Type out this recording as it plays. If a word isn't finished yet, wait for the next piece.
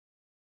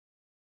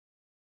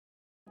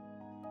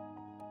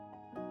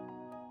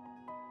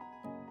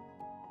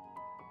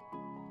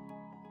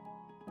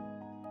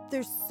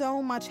There's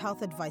so much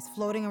health advice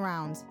floating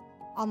around,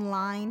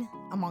 online,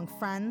 among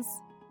friends,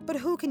 but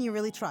who can you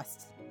really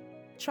trust?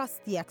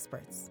 Trust the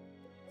experts.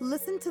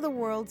 Listen to the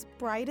world's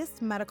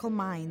brightest medical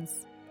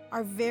minds,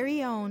 our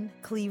very own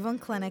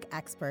Cleveland Clinic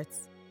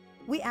experts.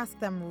 We ask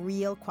them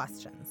real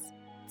questions,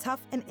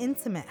 tough and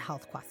intimate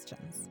health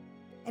questions,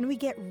 and we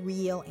get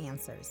real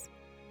answers,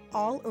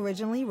 all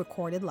originally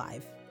recorded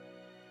live.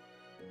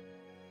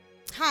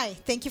 Hi,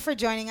 thank you for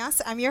joining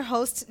us. I'm your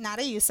host,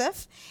 Nada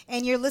Youssef,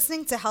 and you're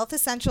listening to Health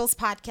Essentials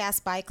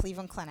podcast by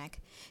Cleveland Clinic.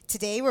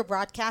 Today, we're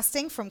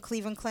broadcasting from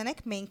Cleveland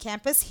Clinic main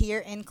campus here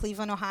in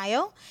Cleveland,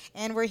 Ohio,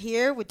 and we're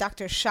here with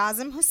Dr.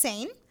 Shazam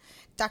Hussain.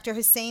 Dr.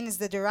 Hussain is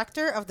the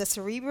director of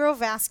the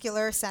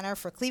Vascular Center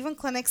for Cleveland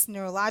Clinic's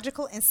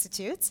Neurological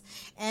Institute,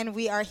 and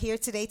we are here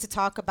today to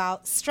talk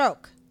about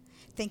stroke.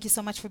 Thank you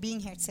so much for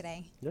being here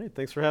today. Great,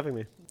 thanks for having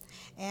me.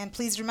 And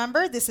please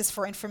remember, this is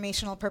for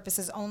informational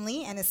purposes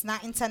only, and it's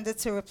not intended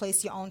to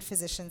replace your own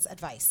physician's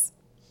advice.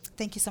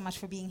 Thank you so much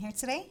for being here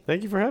today.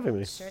 Thank you for having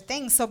me. Sure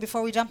thing. So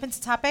before we jump into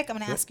topic, I'm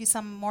going to ask you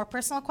some more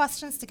personal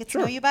questions to get to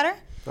Sure. know you better.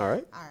 All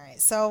right. All right.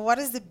 So what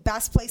is the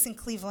best place in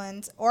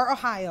Cleveland or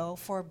Ohio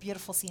for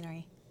beautiful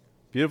scenery?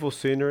 Beautiful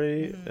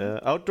scenery,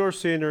 outdoor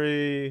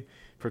scenery.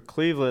 For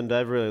Cleveland, I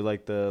really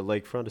like the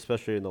lakefront,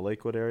 especially in the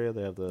Lakewood area.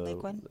 They have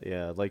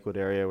the Lakewood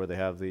area where they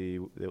have they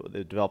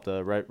developed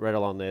right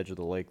along the edge of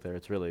the lake there.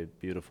 It's really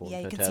beautiful. Yeah,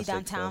 and you can see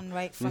fantastic, downtown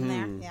right from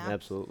there. Yeah,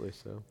 absolutely.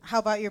 So, how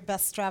about your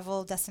best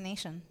travel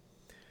destination?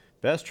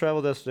 Best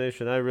travel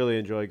destination, I really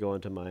enjoy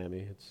going to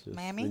Miami. It's just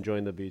Miami?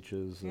 enjoying the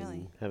beaches Really?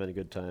 and having a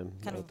good time.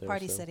 Kind out of a there,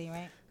 party so. city,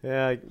 right?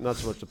 Yeah, not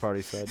so much the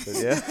party side,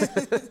 but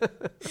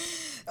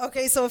yeah.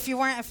 Okay, so if you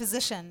weren't a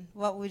physician,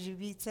 what would you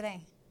be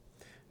today?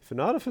 If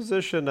not a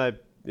physician, I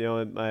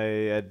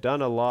had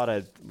done a lot.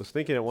 I was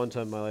thinking at one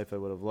time in my life I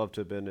would have loved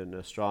to have been in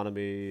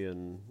astronomy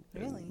and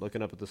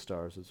looking up at the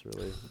stars. It's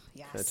really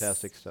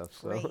fantastic stuff.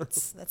 So.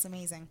 Great. That's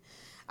amazing.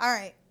 All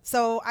right.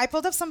 So I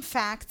pulled up some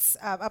facts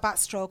about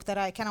stroke that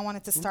I kind of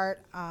wanted to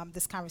start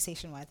this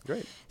conversation with.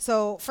 Great.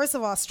 So first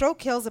of all, stroke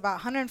kills about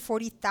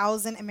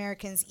 140,000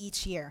 Americans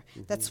each year.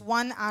 That's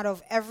 1 out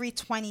of every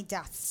 20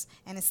 deaths.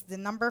 And it's the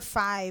number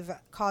 5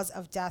 cause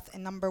of death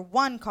and number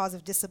 1 cause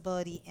of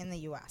disability in the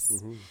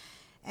U.S.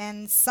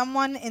 And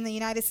someone in the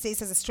United States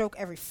has a stroke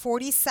every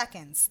 40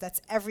 seconds.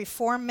 That's every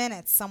 4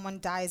 minutes someone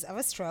dies of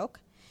a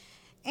stroke.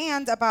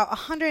 And about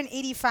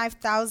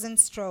 185,000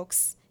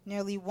 strokes,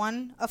 nearly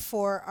 1 of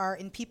 4, are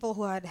in people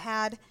who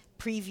had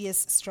previous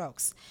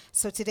strokes.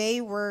 So today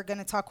we're going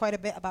to talk quite a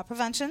bit about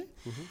prevention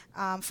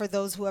for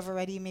those who have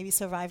already maybe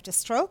survived a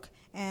stroke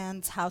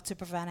and how to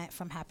prevent it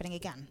from happening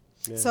again.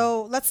 Yeah.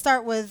 So let's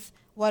start with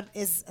what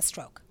is a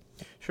stroke.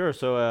 Sure.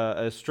 So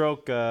a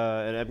stroke,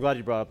 and I'm glad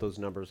you brought up those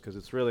numbers because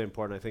it's really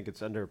important. I think it's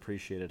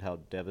underappreciated how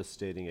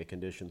devastating a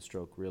condition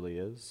stroke really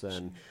is,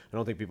 and I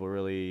don't think people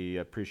really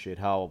appreciate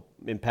how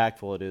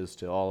impactful it is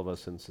to all of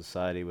us in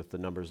society with the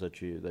numbers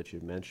that you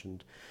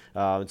mentioned.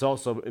 It's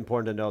also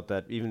important to note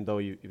that even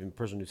a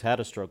person who's had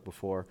a stroke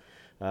before,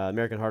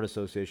 American Heart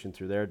Association,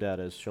 through their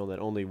data, has shown that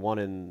only 1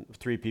 in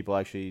 3 people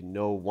actually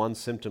know one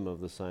symptom of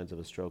the signs of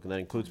a stroke, and that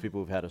includes people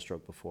who've had a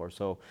stroke before.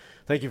 So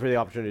thank you for the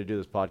opportunity to do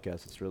this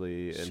podcast. It's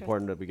really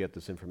important that we get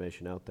this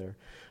information out there.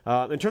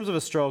 In terms of a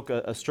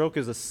stroke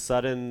is a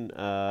sudden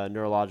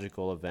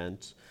neurological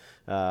event.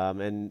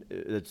 And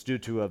it's due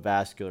to a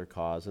vascular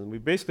cause. And we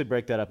basically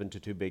break that up into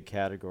 2 big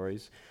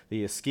categories.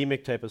 The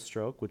ischemic type of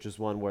stroke, which is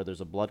one where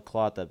there's a blood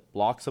clot that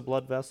blocks a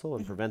blood vessel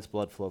and prevents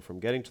blood flow from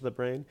getting to the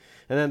brain.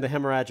 And then the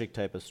hemorrhagic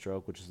type of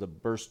stroke, which is the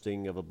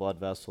bursting of a blood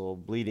vessel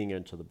bleeding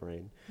into the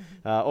brain.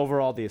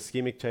 Overall, the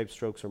ischemic type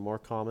strokes are more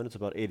common. It's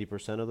about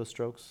 80% of the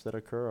strokes that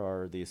occur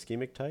are the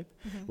ischemic type,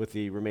 with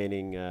the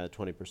remaining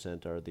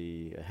 20% are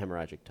the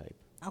hemorrhagic type.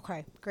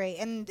 Okay, great.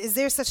 And is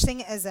there such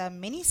thing as a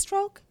mini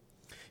stroke?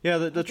 Yeah,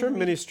 the term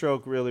mini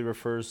stroke really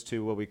refers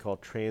to what we call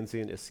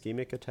transient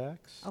ischemic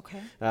attacks.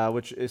 Okay.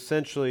 Which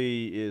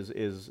essentially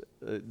is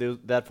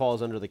that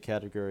falls under the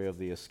category of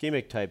the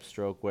ischemic type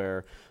stroke,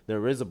 where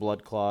there is a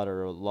blood clot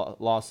or a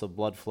loss of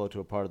blood flow to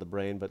a part of the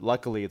brain, but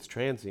luckily it's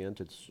transient.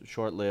 It's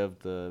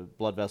short-lived. The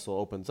blood vessel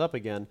opens up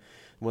again.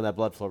 When that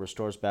blood flow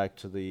restores back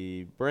to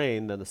the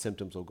brain, then the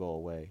symptoms will go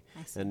away,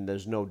 and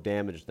there's no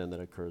damage then that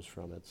occurs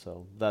from it.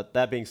 So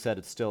that being said,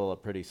 it's still a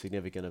pretty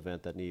significant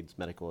event that needs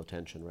medical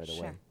attention right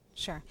away.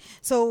 Sure.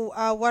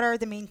 So what are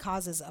the main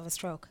causes of a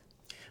stroke?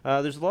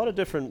 There's a lot of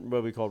different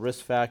what we call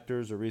risk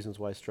factors or reasons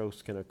why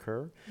strokes can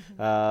occur.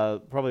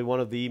 Probably one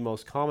of the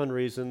most common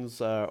reasons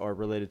are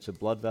related to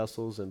blood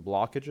vessels and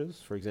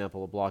blockages. For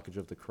example, a blockage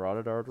of the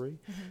carotid artery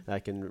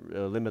that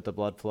can limit the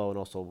blood flow, and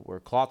also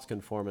where clots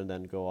can form and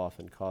then go off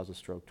and cause a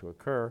stroke to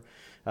occur.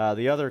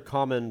 The other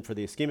common, for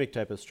the ischemic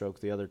type of stroke,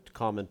 the other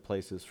common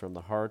place is from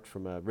the heart,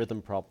 from a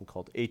rhythm problem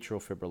called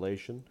atrial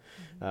fibrillation,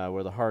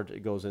 where the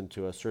heart goes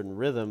into a certain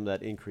rhythm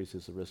that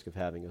increases the risk of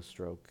having a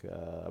stroke,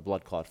 a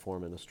blood clot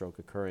form and a stroke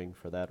occur. occurring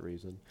for that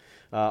reason.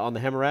 On the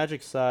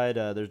hemorrhagic side,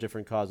 there's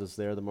different causes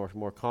there. The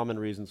more common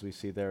reasons we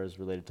see there is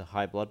related to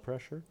high blood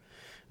pressure.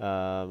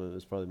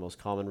 It's probably the most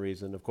common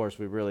reason. Of course,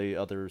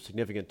 other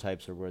significant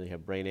types are where you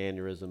have brain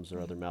aneurysms or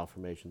other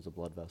malformations of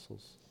blood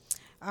vessels.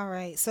 All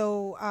right.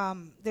 So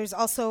there's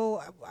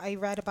also, I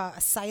read about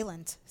a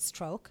silent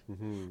stroke.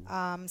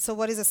 So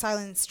what is a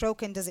silent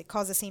stroke, and does it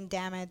cause the same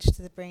damage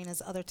to the brain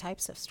as other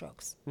types of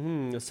strokes?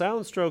 The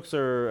silent strokes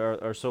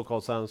are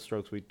so-called silent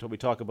strokes. We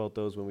talk about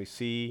those when we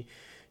see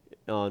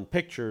on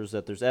pictures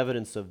that there's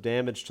evidence of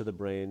damage to the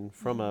brain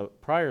from a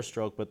prior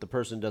stroke, but the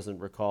person doesn't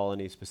recall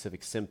any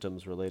specific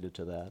symptoms related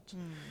to that.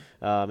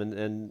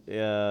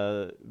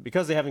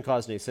 Because they haven't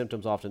caused any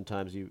symptoms,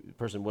 oftentimes the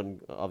person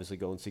wouldn't obviously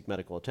go and seek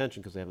medical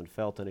attention because they haven't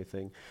felt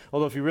anything.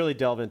 Although if you really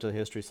delve into the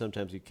history,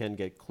 sometimes you can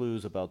get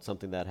clues about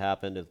something that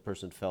happened if the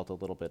person felt a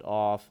little bit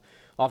off.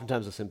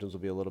 Oftentimes the symptoms will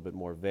be a little bit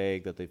more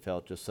vague, that they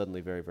felt just suddenly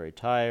very, very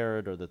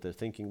tired, or that their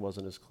thinking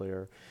wasn't as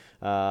clear.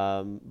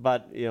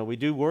 But we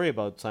do worry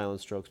about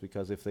silent strokes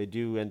because if they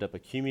do end up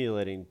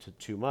accumulating to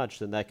too much,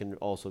 then that can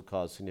also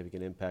cause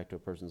significant impact to a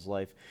person's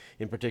life,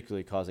 in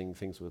particularly causing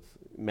things with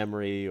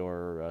memory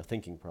or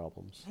thinking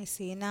problems. I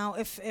see. Now,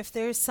 if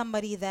there's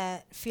somebody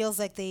that feels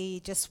like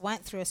they just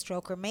went through a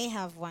stroke or may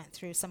have went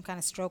through some kind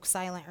of stroke,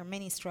 silent or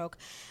mini stroke,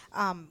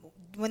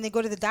 when they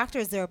go to the doctor,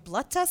 is there a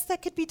blood test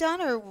that could be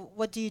done, or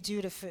what do you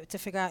do to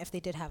figure out if they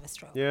did have a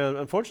stroke? Yeah,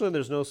 unfortunately,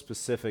 there's no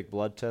specific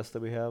blood test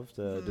that we have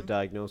to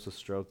diagnose a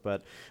stroke,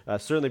 but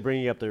certainly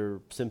bringing up their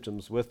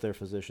symptoms with their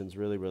physician is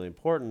really, really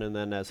important. And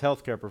then as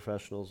healthcare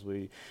professionals,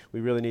 we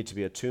really need to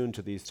be attuned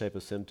to these type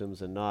of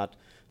symptoms and not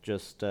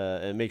just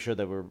and make sure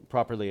that we're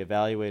properly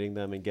evaluating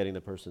them and getting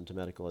the person to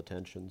medical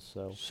attention.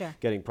 So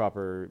getting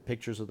proper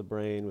pictures of the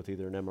brain with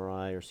either an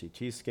MRI or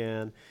CT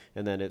scan,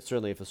 and then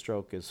certainly if a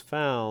stroke is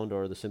found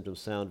or the symptoms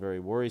sound very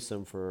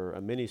worrisome for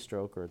a mini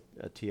stroke or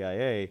a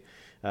TIA,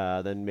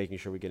 then making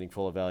sure we're getting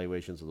full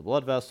evaluations of the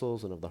blood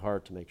vessels and of the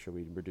heart to make sure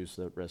we reduce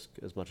the risk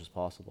as much as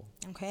possible.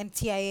 Okay, and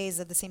TIA, is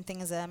it the same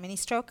thing as a mini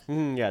stroke?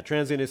 Yeah,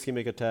 transient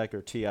ischemic attack,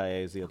 or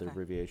TIA is the other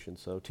abbreviation.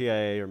 So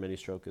TIA or mini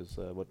stroke is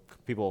what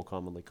people will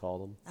commonly call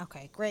them.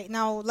 Okay, great.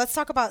 Now let's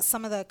talk about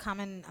some of the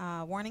common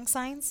warning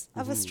signs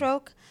of a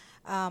stroke.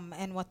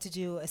 And what to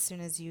do as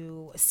soon as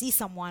you see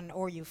someone,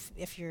 or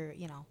if you're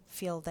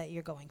feel that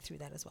you're going through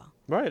that as well.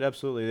 Right,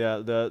 absolutely.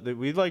 Yeah,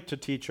 we'd like to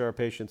teach our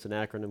patients an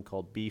acronym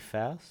called B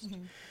FAST.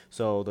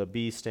 So the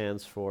B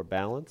stands for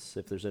balance,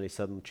 if there's any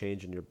sudden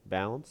change in your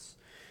balance.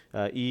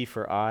 E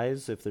for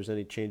eyes, if there's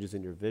any changes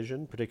in your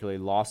vision, particularly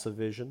loss of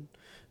vision,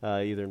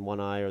 either in one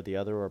eye or the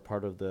other, or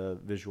part of the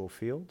visual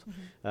field.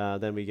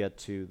 Then we get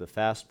to the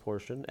fast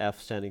portion,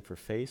 F standing for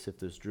face, if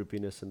there's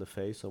droopiness in the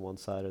face on one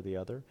side or the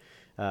other.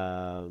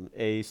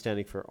 A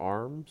standing for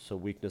arm, so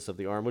weakness of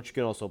the arm, which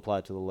can also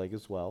apply to the leg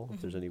as well,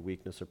 if there's any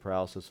weakness or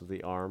paralysis of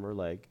the arm or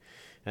leg.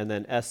 And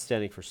then S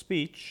standing for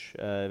speech,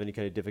 any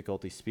kind of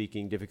difficulty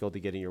speaking, difficulty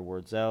getting your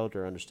words out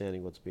or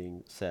understanding what's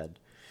being said.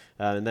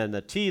 And then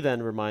the T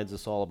then reminds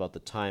us all about the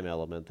time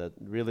element, that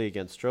really,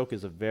 again, stroke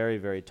is a very,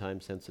 very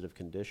time-sensitive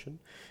condition.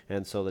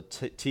 And so the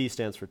T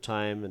stands for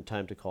time, and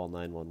time to call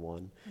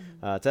 911.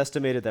 It's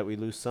estimated that we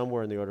lose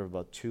somewhere in the order of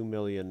about 2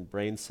 million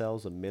brain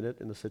cells a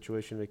minute in the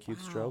situation of acute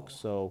stroke.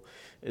 So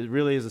it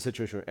really is a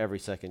situation where every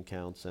second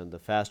counts, and the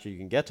faster you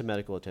can get to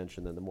medical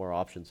attention, then the more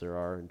options there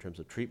are in terms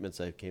of treatments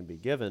that can be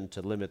given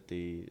to limit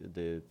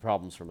the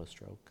problems from a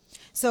stroke.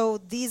 So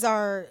these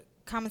are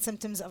common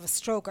symptoms of a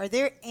stroke. Are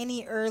there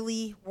any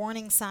early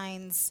warning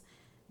signs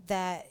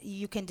that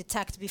you can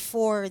detect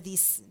before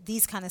these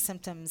kind of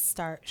symptoms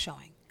start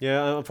showing?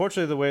 Yeah,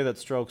 unfortunately, the way that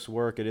strokes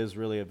work, it is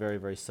really a very,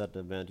 very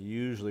sudden event,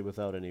 usually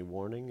without any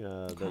warning.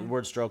 The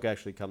word stroke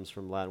actually comes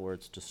from Latin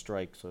words to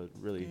strike, so it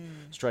really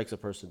strikes a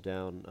person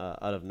down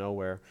out of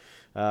nowhere.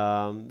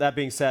 That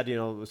being said,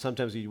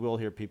 sometimes you will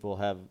hear people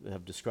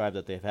have described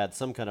that they've had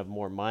some kind of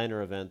more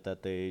minor event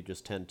that they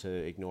just tend to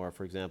ignore.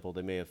 For example,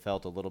 they may have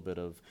felt a little bit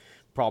of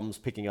problems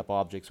picking up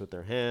objects with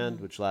their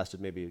hand, which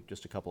lasted maybe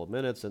just a couple of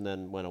minutes and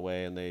then went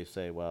away, and they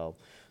say, well,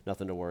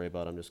 nothing to worry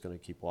about, I'm just going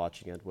to keep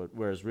watching it.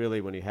 Whereas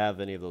really, when you have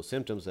any of those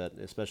symptoms, that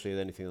especially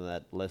anything on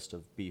that list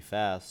of be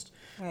fast,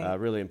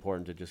 really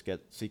important to just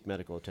seek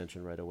medical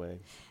attention right away.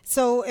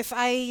 So if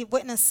I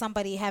witness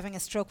somebody having a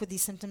stroke with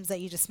these symptoms that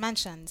you just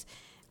mentioned,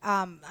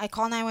 I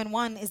call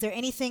 911. Is there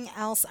anything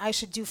else I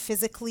should do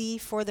physically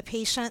for the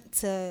patient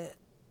to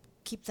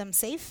keep them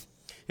safe?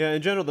 Yeah,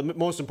 in general, the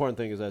most important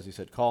thing is, as you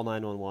said, call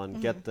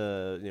 911, get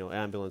the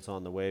ambulance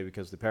on the way,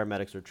 because the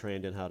paramedics are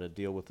trained in how to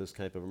deal with this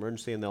type of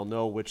emergency, and they'll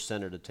know which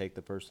center to take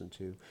the person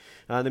to.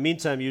 In the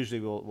meantime,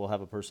 usually we'll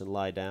have a person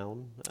lie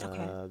down,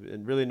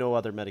 and really no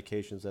other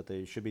medications that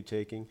they should be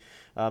taking.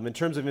 In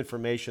terms of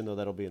information, though,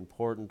 that'll be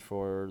important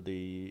for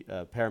the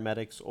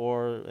paramedics,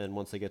 and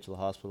once they get to the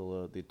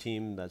hospital, the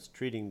team that's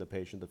treating the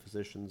patient, the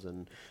physicians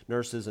and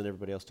nurses and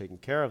everybody else taking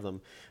care of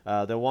them,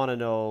 they'll want to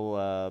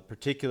know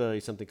particularly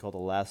something called the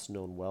last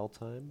known well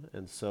time.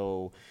 And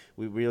so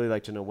we really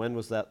like to know, when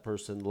was that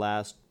person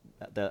last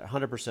that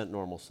 100%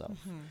 normal self.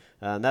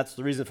 And that's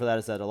the reason for that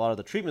is that a lot of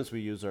the treatments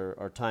we use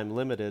are time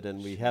limited,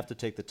 and we have to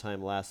take the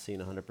time last seen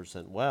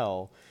 100%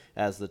 well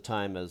as the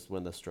time as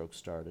when the stroke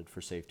started for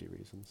safety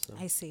reasons. So.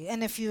 I see.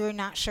 And if you're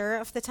not sure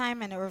of the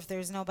time or if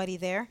there's nobody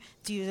there,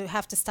 do you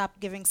have to stop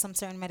giving some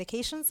certain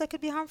medications that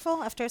could be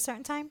harmful after a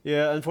certain time?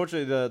 Yeah,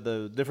 unfortunately,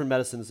 the different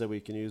medicines that we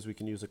can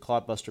use a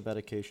clot buster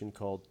medication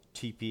called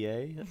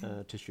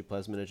TPA, tissue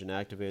plasminogen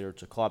activator.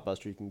 It's a clot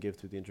buster you can give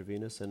through the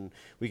intravenous, and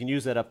we can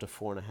use that up to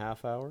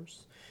 4.5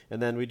 hours.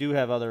 And then we do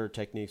have other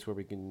techniques where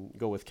we can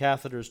go with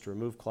catheters to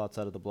remove clots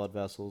out of the blood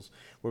vessels,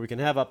 where we can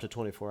have up to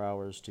 24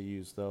 hours to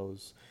use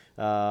those.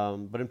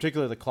 But in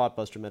particular, the clot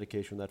buster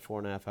medication, that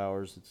 4.5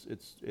 hours,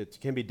 it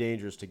can be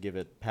dangerous to give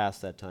it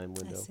past that time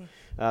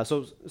window.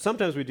 So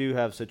sometimes we do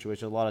have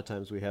situations. A lot of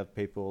times we have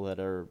people that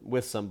are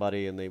with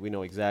somebody and we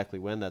know exactly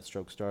when that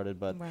stroke started.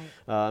 But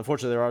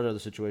unfortunately, there are other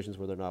situations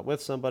where they're not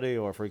with somebody,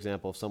 or for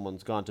example, if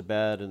someone's gone to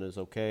bed and is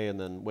okay and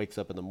then wakes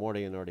up in the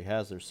morning and already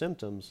has their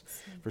symptoms,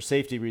 for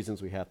safety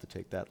reasons, we have to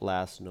take that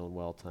last known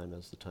well time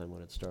as the time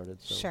when it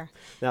started. So. Sure.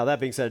 Now, that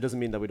being said, it doesn't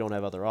mean that we don't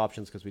have other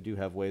options, because we do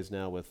have ways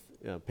now with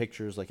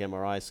pictures like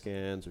MRI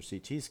scans or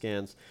CT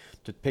scans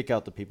to pick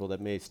out the people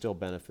that may still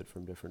benefit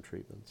from different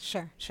treatments.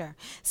 Sure, sure.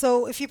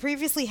 So if you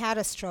previously had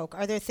a stroke,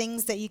 are there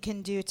things that you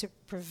can do to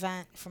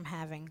prevent from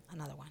having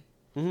another one?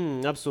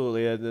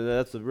 Absolutely.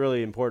 That's a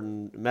really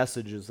important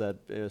message, is that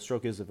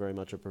stroke is very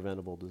much a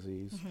preventable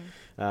disease.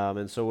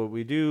 And so what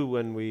we do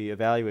when we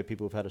evaluate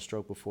people who've had a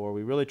stroke before,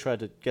 we really try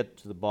to get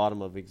to the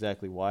bottom of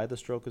exactly why the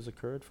stroke has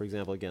occurred. For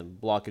example, again,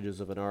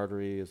 blockages of an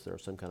artery, is there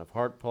some kind of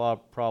heart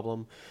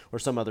problem, or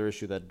some other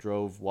issue that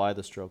drove why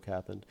the stroke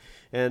happened.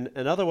 And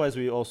otherwise,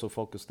 we also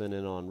focus then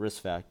in on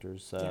risk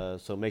factors.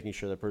 So making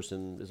sure the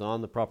person is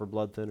on the proper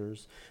blood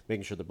thinners,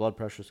 making sure their blood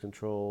pressure is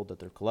controlled, that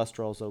their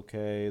cholesterol is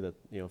okay, that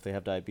if they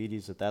have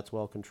diabetes, that's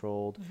well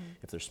controlled.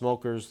 If they're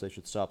smokers, they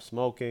should stop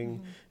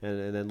smoking.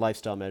 And then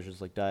lifestyle measures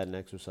like diet and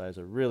exercise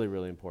are really,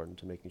 really important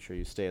to making sure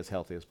you stay as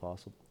healthy as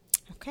possible.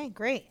 Okay,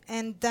 great.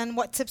 And then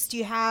what tips do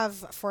you have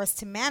for us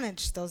to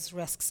manage those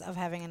risks of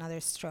having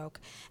another stroke?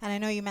 And I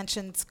know you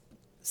mentioned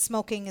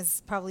smoking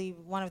is probably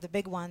one of the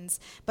big ones,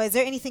 but is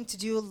there anything to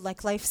do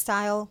like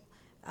lifestyle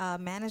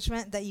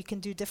management that you can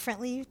do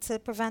differently to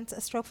prevent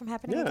a stroke from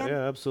happening again?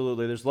 Yeah,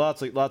 absolutely. There's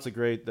lots of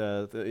great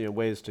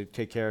ways to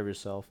take care of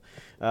yourself.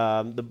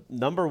 The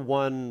number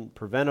one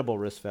preventable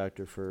risk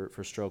factor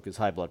for stroke is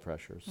high blood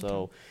pressure.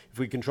 So if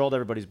we controlled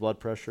everybody's blood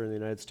pressure in the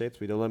United States,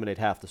 we'd eliminate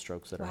half the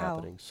strokes that are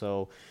happening.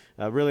 So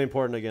really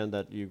important, again,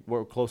 that you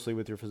work closely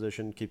with your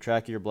physician, keep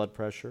track of your blood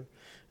pressure.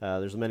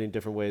 There's many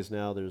different ways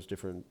now. There's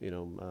different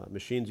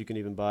machines you can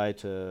even buy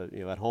to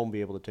at home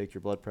be able to take your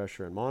blood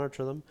pressure and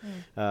monitor them.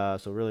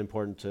 So really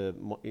important to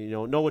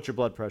know what your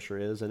blood pressure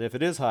is, and if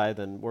it is high,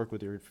 then work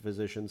with your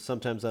physician.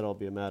 Sometimes that'll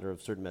be a matter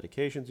of certain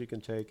medications you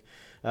can take,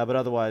 but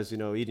otherwise,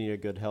 eating a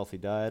good healthy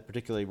diet,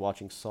 particularly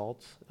watching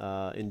salt.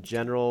 In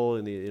general,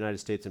 in the United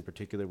States in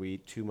particular, we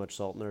eat too much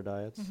salt in our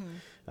diets.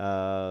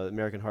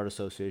 American Heart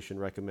Association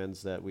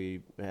recommends that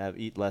we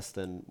eat less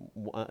than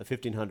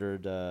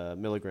 1,500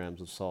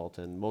 milligrams of salt,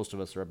 and most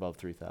of us are above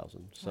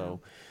 3,000.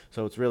 So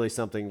it's really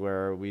something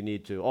where we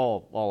need to,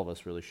 all of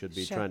us really should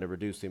be trying to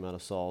reduce the amount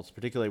of salts,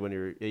 particularly when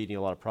you're eating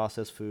a lot of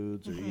processed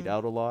foods or eat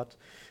out a lot.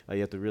 You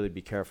have to really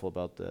be careful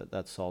about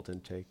that salt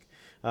intake.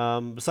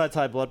 Besides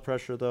high blood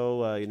pressure,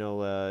 though,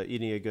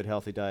 eating a good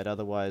healthy diet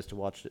otherwise, to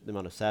watch the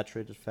amount of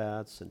saturated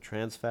fats and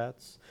trans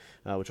fats,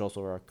 which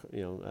also are,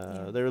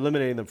 they're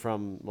eliminating them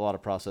from a lot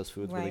of processed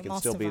foods, but they can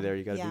still be there.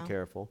 You got to be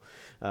careful.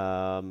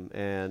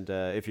 And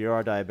if you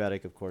are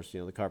diabetic, of course,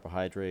 the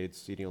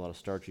carbohydrates, eating a lot of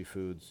starchy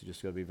foods, you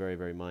just got to be very,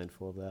 very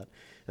mindful of that.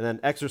 And then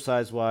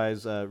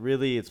exercise-wise,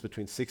 really it's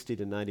between 60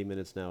 to 90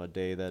 minutes now a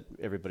day that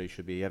everybody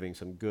should be having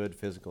some good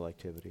physical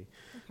activity.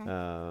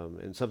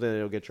 And something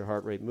that will get your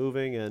heart rate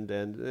moving.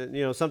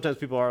 And sometimes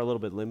people are a little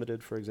bit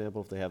limited, for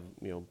example, if they have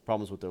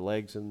problems with their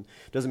legs. And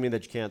it doesn't mean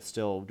that you can't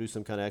still do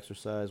some kind of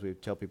exercise. We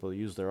tell people to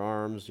use their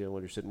arms,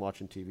 when you're sitting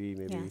watching TV,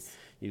 maybe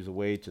use a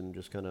weight and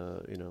just kind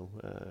of,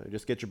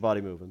 just get your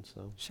body moving.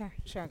 So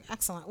Sure.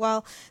 Excellent.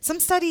 Well, some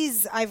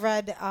studies I've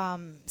read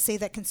say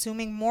that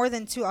consuming more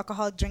than 2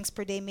 alcoholic drinks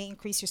per day may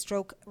increase your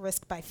stroke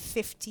risk by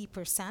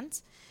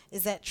 50%.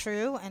 Is that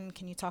true? And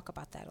can you talk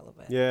about that a little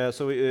bit? Yeah,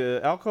 so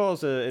alcohol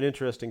is an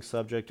interesting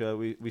subject.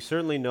 We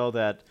certainly know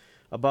that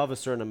above a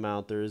certain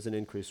amount, there is an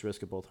increased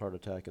risk of both heart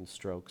attack and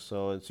stroke.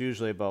 So it's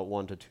usually about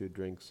 1 to 2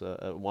 drinks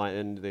wine,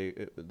 and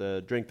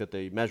the drink that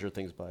they measure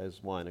things by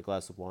is wine, a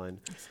glass of wine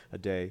a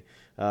day.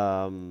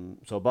 So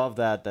above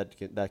that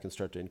can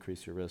start to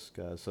increase your risk.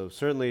 So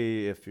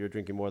certainly, if you're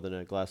drinking more than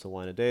a glass of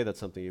wine a day, that's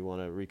something you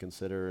want to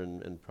reconsider,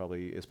 and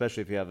probably,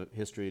 especially if you have a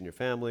history in your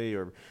family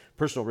or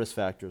personal risk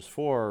factors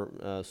for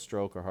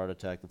stroke or heart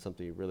attack, that's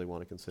something you really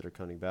want to consider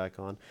cutting back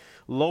on.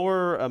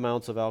 Lower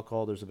amounts of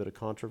alcohol, there's a bit of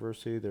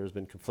controversy. There's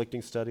been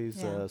conflicting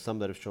studies, some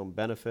that have shown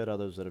benefit,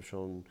 others that have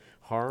shown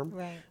harm.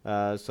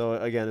 So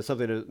again, it's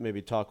something to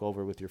maybe talk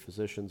over with your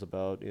physicians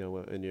about,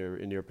 in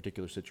your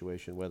particular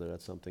situation, whether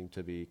that's something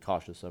to be cautious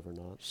cautious of or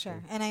not.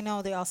 Sure. So. And I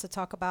know they also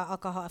talk about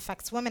alcohol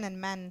affects women and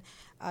men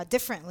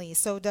differently.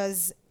 So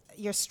does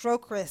your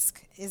stroke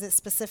risk, is it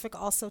specific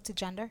also to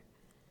gender?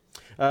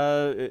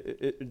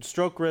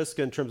 Stroke risk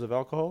in terms of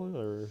alcohol,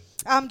 or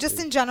just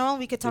in general,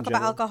 we could talk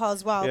about alcohol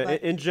as well. Yeah,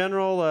 but in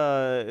general,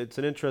 it's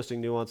an interesting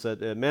nuance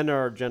that men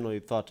are generally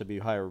thought to be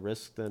higher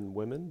risk than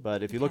women.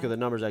 But if you look at the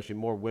numbers, actually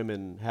more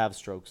women have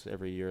strokes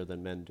every year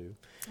than men do.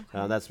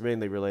 That's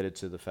mainly related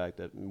to the fact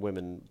that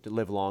women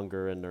live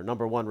longer, and their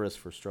number one risk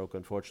for stroke,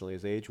 unfortunately,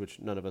 is age,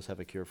 which none of us have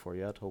a cure for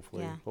yet.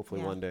 Hopefully,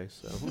 one day.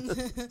 So,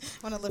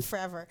 want to live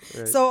forever.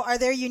 Right. So, are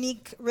there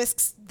unique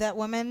risks that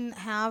women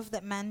have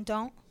that men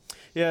don't?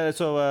 Yeah,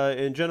 so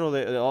in general,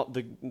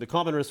 the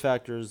common risk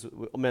factors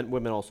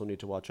women also need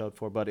to watch out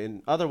for. But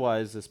in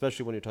otherwise,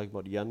 especially when you're talking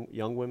about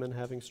young women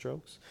having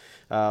strokes,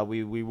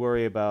 we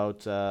worry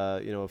about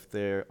if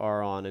they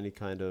are on any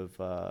kind of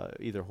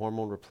either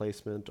hormone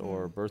replacement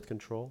or birth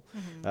control,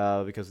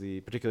 because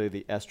particularly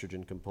the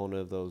estrogen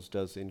component of those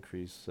does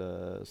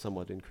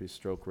somewhat increase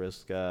stroke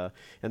risk,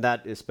 and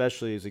that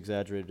especially is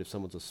exaggerated if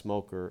someone's a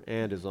smoker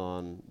and is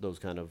on those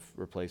kind of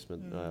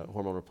replacement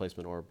hormone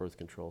replacement or birth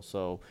control.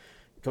 So,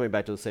 coming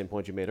back to the same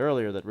point you made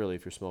earlier, that really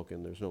if you're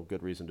smoking, there's no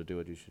good reason to do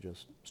it. You should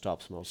just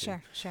stop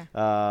smoking. Sure.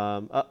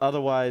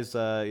 Otherwise,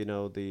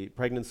 the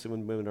pregnancy,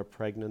 when women are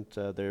pregnant,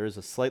 there is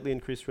a slightly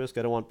increased risk.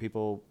 I don't want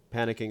people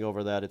panicking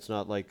over that. It's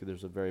not like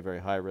there's a very, very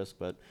high risk,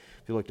 but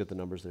if you looked at the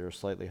numbers, there are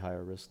slightly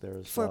higher risk there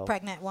as well. For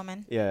pregnant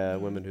women? Yeah,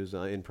 women who's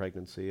in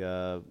pregnancy.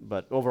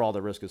 But overall,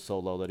 the risk is so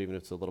low that even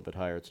if it's a little bit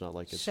higher, it's not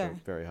like it's a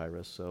very high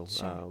risk. So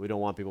we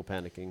don't want people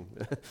panicking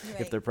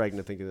if they're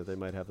pregnant, thinking that they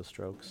might have a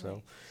stroke.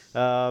 So,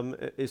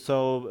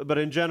 but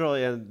in general,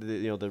 and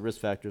the risk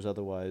factors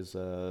otherwise,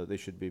 they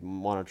should be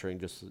monitoring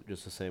just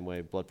the same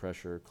way: blood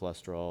pressure,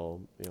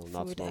 cholesterol,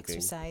 not smoking,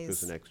 exercise.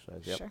 food and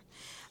exercise. Yep. Sure.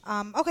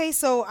 Okay,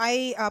 so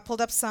I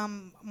pulled up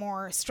some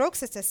more stroke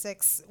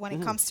statistics when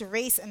it comes to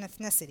race and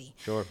ethnicity.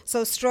 Sure.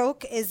 So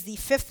stroke is the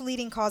 5th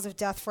leading cause of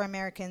death for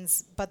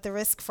Americans, but the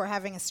risk for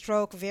having a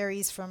stroke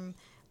varies from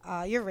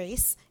your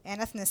race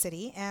and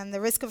ethnicity. And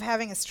the risk of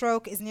having a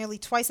stroke is nearly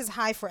twice as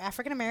high for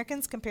African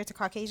Americans compared to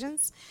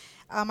Caucasians.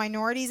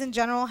 Minorities in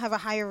general have a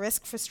higher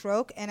risk for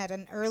stroke and at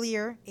an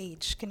earlier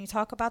age. Can you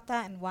talk about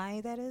that and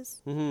why that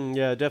is?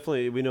 Yeah,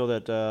 definitely. We know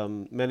that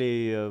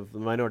many of the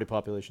minority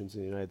populations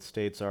in the United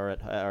States are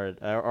at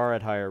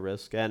higher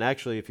risk. And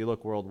actually, if you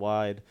look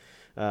worldwide,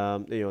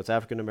 it's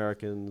African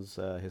Americans,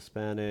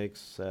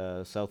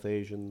 Hispanics, South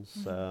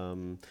Asians,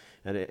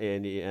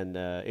 and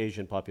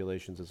Asian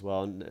populations as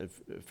well. And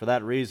for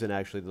that reason,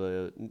 actually,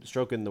 the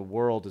stroke in the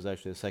world is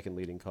actually the 2nd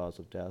leading cause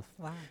of death.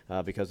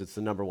 Wow. Because it's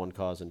the number 1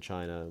 cause in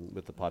China.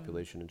 With the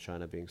population in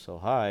China being so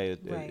high,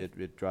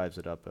 it drives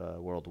it up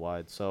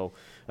worldwide. So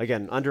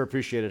again,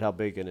 underappreciated how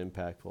big and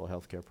impactful a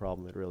healthcare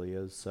problem it really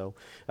is. So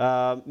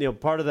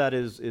part of that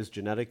is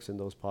genetics in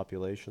those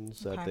populations,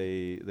 that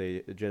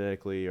they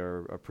genetically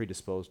are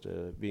predisposed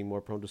to being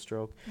more prone to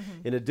stroke.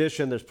 In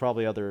addition, there's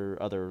probably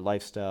other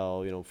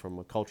lifestyle, from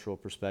a cultural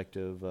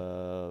perspective.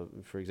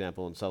 For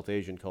example, in South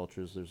Asian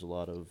cultures, there's a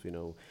lot of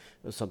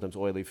sometimes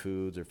oily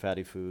foods or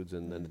fatty foods,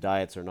 and the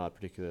diets are not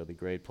particularly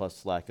great,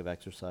 plus lack of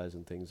exercise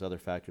and other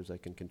factors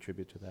that can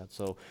contribute to that.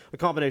 So a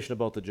combination of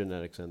both the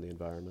genetics and the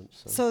environment.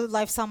 So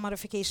lifestyle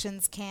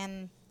modifications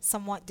can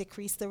somewhat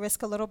decrease the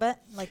risk a little bit?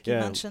 Like you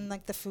mentioned,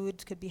 like the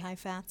food could be high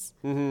fats?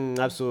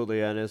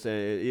 Absolutely, and it's,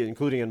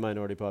 including in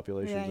minority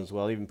populations as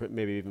well,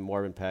 maybe even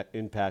more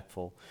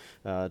impactful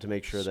to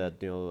make sure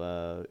that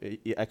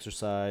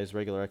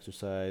regular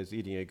exercise,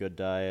 eating a good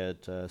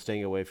diet,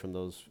 staying away from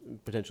those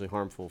potentially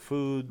harmful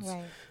foods.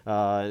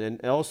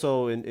 And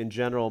also in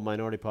general,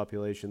 minority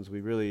populations, we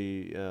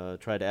really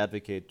try to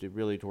advocate to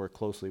work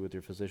closely with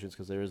your physicians,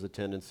 because there is a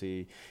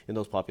tendency in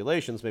those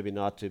populations maybe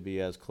not to be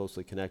as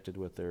closely connected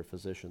with their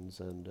physicians.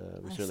 And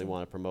we certainly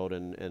want to promote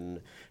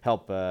and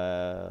help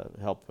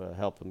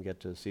them get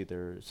to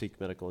seek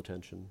medical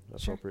attention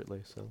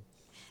appropriately. So,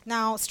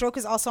 now stroke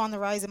is also on the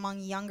rise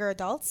among younger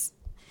adults.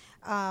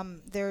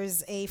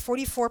 There's a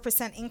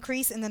 44%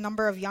 increase in the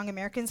number of young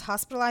Americans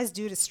hospitalized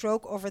due to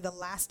stroke over the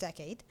last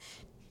decade.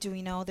 Do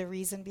we know the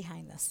reason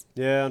behind this?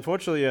 Yeah,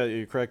 unfortunately,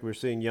 you're correct. We're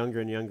seeing younger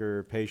and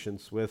younger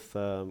patients with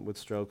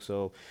stroke.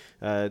 So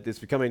it's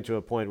becoming to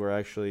a point where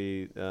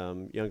actually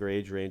younger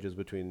age ranges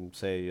between,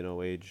 say,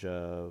 age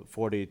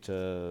 40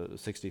 to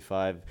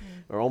 65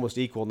 are almost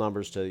equal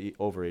numbers to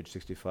over age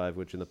 65,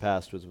 which in the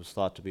past was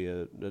thought to be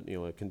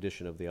a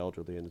condition of the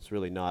elderly, and it's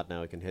really not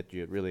now. It can hit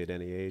you really at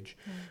any age.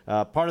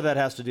 Part of that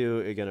has to do,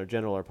 again,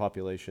 our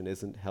population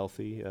isn't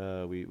healthy.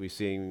 We're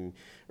seeing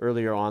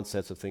earlier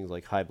onsets of things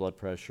like high blood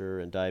pressure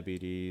and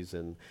diabetes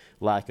and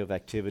lack of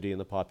activity in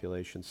the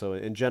population. So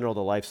in general,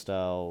 the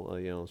lifestyle,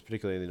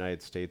 particularly in the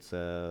United States,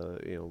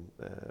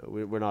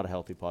 we're not a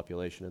healthy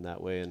population in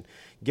that way. And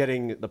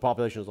getting the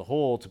population as a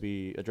whole to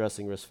be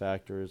addressing risk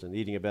factors and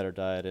eating a better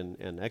diet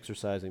and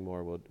exercising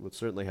more would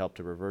certainly help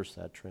to reverse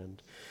that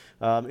trend.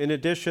 In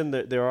addition,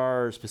 there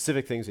are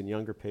specific things in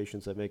younger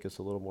patients that make us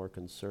a little more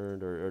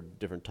concerned, or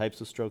different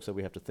types of strokes that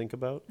we have to think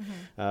about.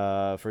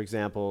 For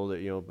example,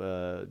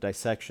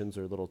 dissections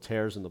or little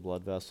tears in the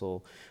blood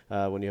vessel.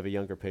 When you have a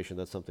younger patient,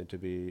 that's something to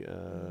be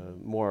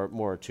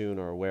more attuned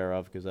or aware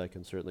of, because that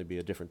can certainly be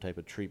a different type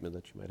of treatment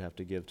that you might have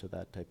to give to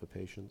that type of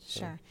patient.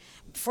 So. Sure.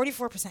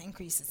 44%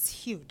 increase is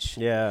huge.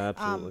 Yeah,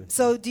 absolutely.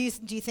 So do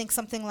you think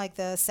something like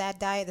the SAD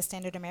diet, the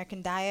standard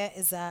American diet,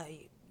 is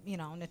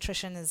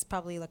nutrition is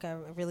probably like a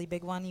really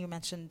big one. You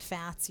mentioned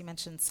fats, you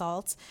mentioned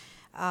salt.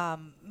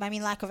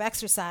 Lack of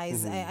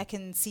exercise. I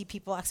can see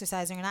people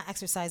exercising or not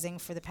exercising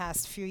for the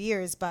past few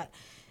years, but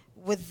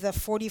with the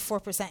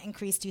 44%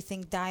 increase, do you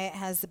think diet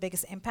has the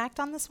biggest impact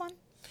on this one?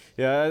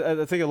 Yeah,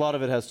 I think a lot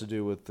of it has to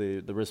do with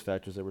the risk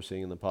factors that we're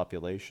seeing in the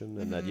population,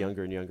 and that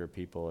younger and younger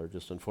people are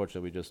just,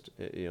 unfortunately,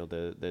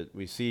 that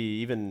we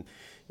see even,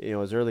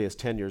 as early as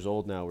 10 years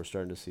old now, we're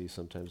starting to see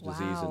sometimes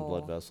disease in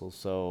blood vessels.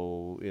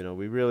 So,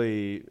 we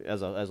really,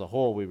 as a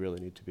whole, we really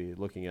need to be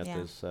looking at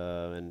this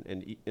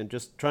and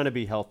just trying to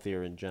be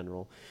healthier in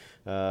general.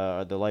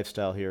 The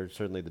lifestyle here,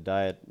 certainly the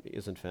diet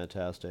isn't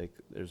fantastic.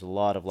 There's a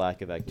lot of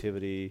lack of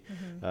activity,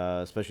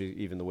 especially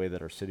even the way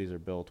that our cities are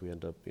built. We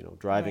end up,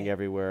 driving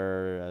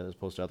everywhere, as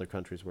opposed to other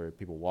countries where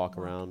people walk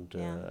around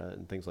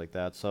and things like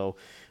that. So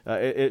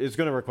it's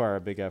going to require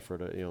a big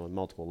effort, on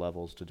multiple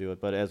levels to do it.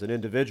 But as an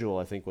individual,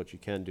 I think what you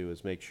can do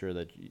is make sure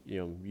that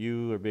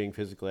you are being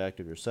physically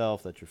active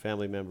yourself, that your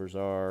family members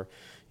are,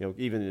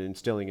 even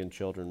instilling in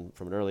children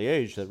from an early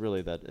age that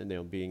really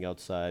being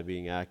outside,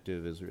 being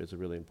active is a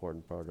really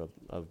important part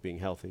of being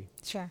healthy.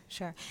 Sure.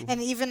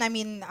 And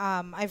even,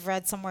 I've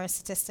read somewhere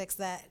statistics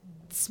that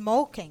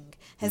smoking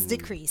has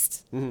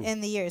decreased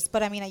in the years.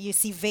 But you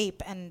see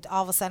vape, and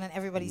all of a sudden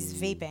everybody's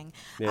vaping.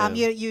 Yeah.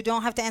 You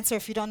don't have to answer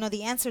if you don't know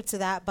the answer to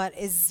that, but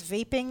is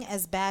vaping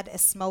as bad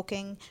as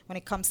smoking when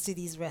it comes to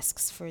these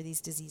risks for these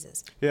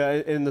diseases? Yeah,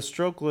 in the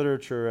stroke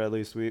literature, at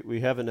least,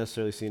 we haven't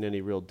necessarily seen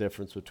any real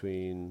difference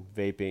between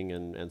vaping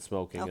and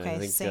smoking. Okay, I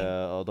think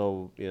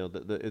although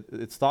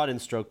it's thought in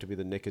stroke to be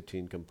the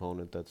nicotine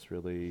component that's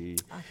really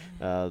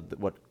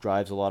what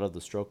drives a lot of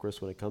the stroke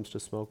risk when it comes to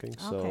smoking. Okay.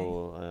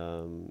 So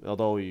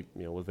although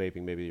with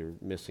vaping maybe you're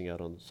missing out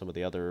on some of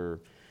the other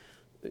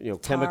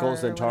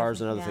chemicals and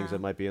tars and other things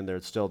that might be in there,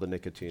 it's still, the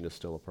nicotine is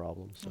still a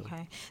problem. So.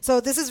 Okay. So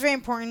this is very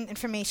important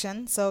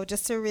information. So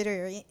just to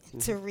reiterate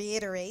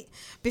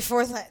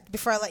before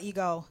I let you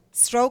go,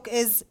 stroke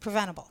is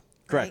preventable.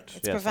 Correct. Right?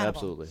 It's yes,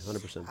 preventable. Absolutely,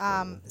 100%.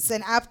 So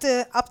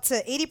up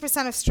to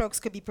 80% of strokes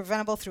could be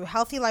preventable through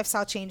healthy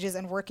lifestyle changes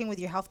and working with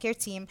your healthcare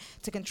team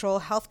to control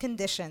health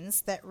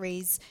conditions that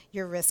raise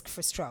your risk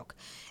for stroke.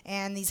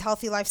 And these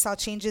healthy lifestyle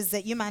changes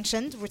that you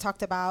mentioned, we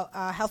talked about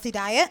healthy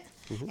diet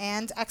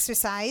and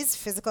exercise,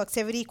 physical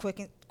activity,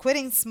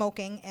 quitting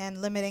smoking,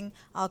 and limiting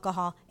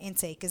alcohol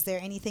intake. Is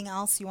there anything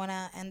else you want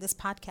to end this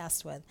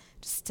podcast with?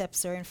 Just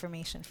tips or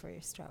information for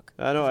your stroke?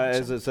 I know,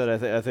 as I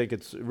said, I think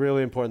it's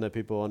really important that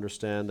people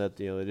understand that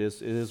it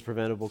is a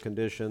preventable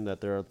condition,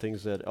 that there are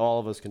things that all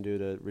of us can do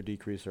to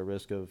decrease our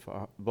risk of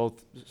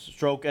both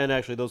stroke, and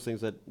actually those things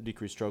that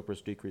decrease stroke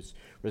risk, decrease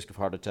risk of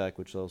heart attack,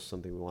 which is also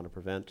something we want to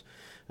prevent.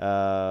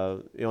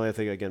 The only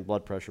thing, again,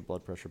 blood pressure.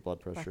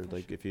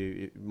 Like if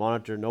you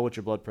monitor, know what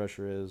your blood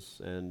pressure is,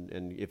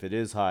 and if it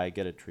is high,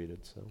 get it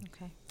treated. So.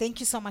 Okay. Thank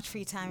you so much for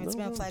your time. It's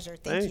been a pleasure.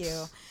 Thank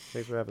you.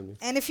 Thanks for having me.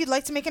 And if you'd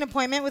like to make an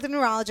appointment with a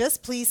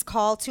neurologist, please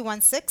call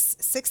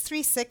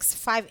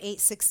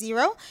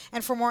 216-636-5860.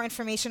 And for more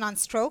information on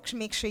stroke,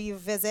 make sure you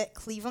visit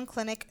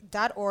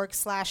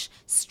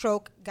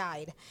clevelandclinic.org/stroke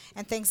guide.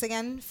 And thanks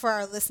again for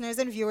our listeners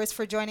and viewers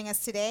for joining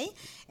us today.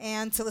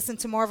 And to listen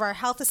to more of our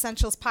Health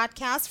Essentials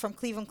podcast from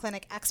Cleveland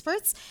Clinic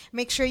experts,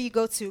 make sure you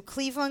go to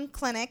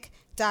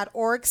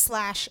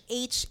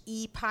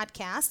clevelandclinic.org/HE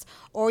podcast,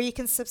 or you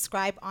can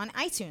subscribe on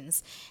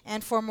iTunes.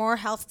 And for more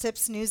health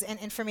tips, news, and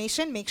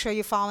information, make sure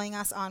you're following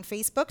us on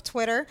Facebook,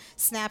 Twitter,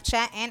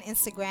 Snapchat, and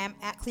Instagram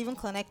at Cleveland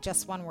Clinic,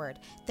 just one word.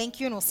 Thank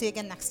you, and we'll see you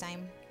again next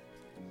time.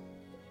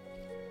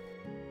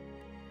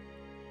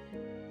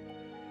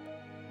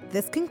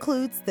 This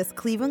concludes this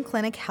Cleveland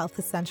Clinic Health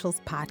Essentials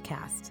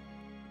podcast.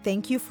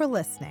 Thank you for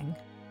listening.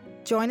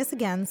 Join us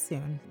again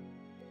soon.